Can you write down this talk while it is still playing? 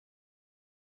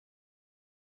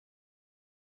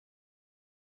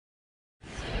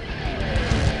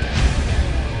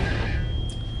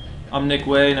I'm Nick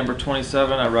Wey, number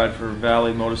 27. I ride for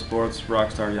Valley Motorsports,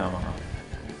 Rockstar Yamaha.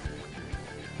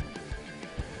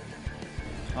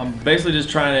 I'm basically just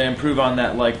trying to improve on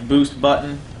that boost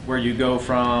button where you go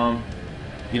from,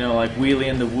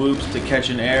 wheeling the whoops to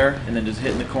catching air and then just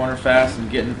hitting the corner fast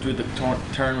and getting through the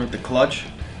turn with the clutch.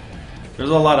 There's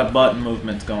a lot of button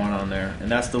movements going on there, and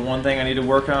that's the one thing I need to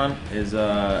work on is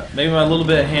maybe a little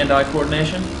bit of hand-eye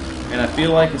coordination. And I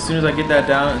feel like as soon as I get that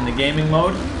down in the gaming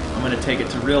mode, I'm going to take it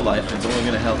to real life. And it's only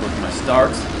going to help with my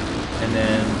starts, and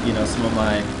then some of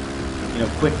my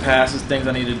quick passes, things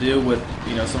I need to do with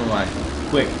some of my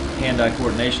quick hand-eye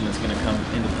coordination that's going to come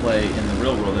into play in the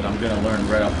real world that I'm going to learn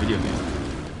right off video games.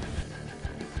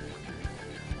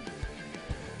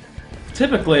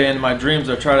 Typically in my dreams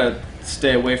I try to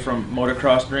stay away from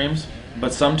motocross dreams,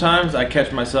 but sometimes I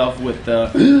catch myself with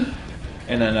the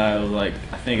and then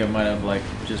I think I might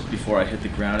have just before I hit the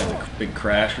ground it's a big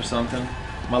crash or something.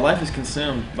 My life is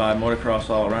consumed by motocross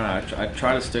all around. I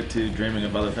try to stick to dreaming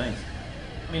of other things.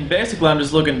 I mean, basically I'm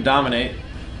just looking to dominate.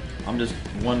 I'm just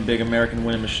one big American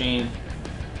winning machine.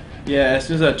 Yeah, as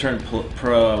soon as I turned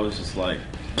pro, I was just like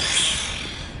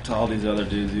to all these other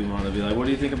dudes who want to be like, what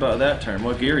do you think about that turn?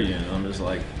 What gear are you in? And I'm just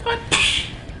like, what? What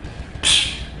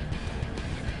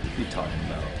are you talking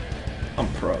about? I'm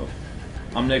pro.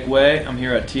 I'm Nick Wey. I'm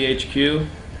here at THQ.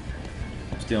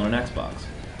 I'm stealing an Xbox.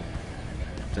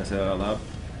 Did I say that out loud?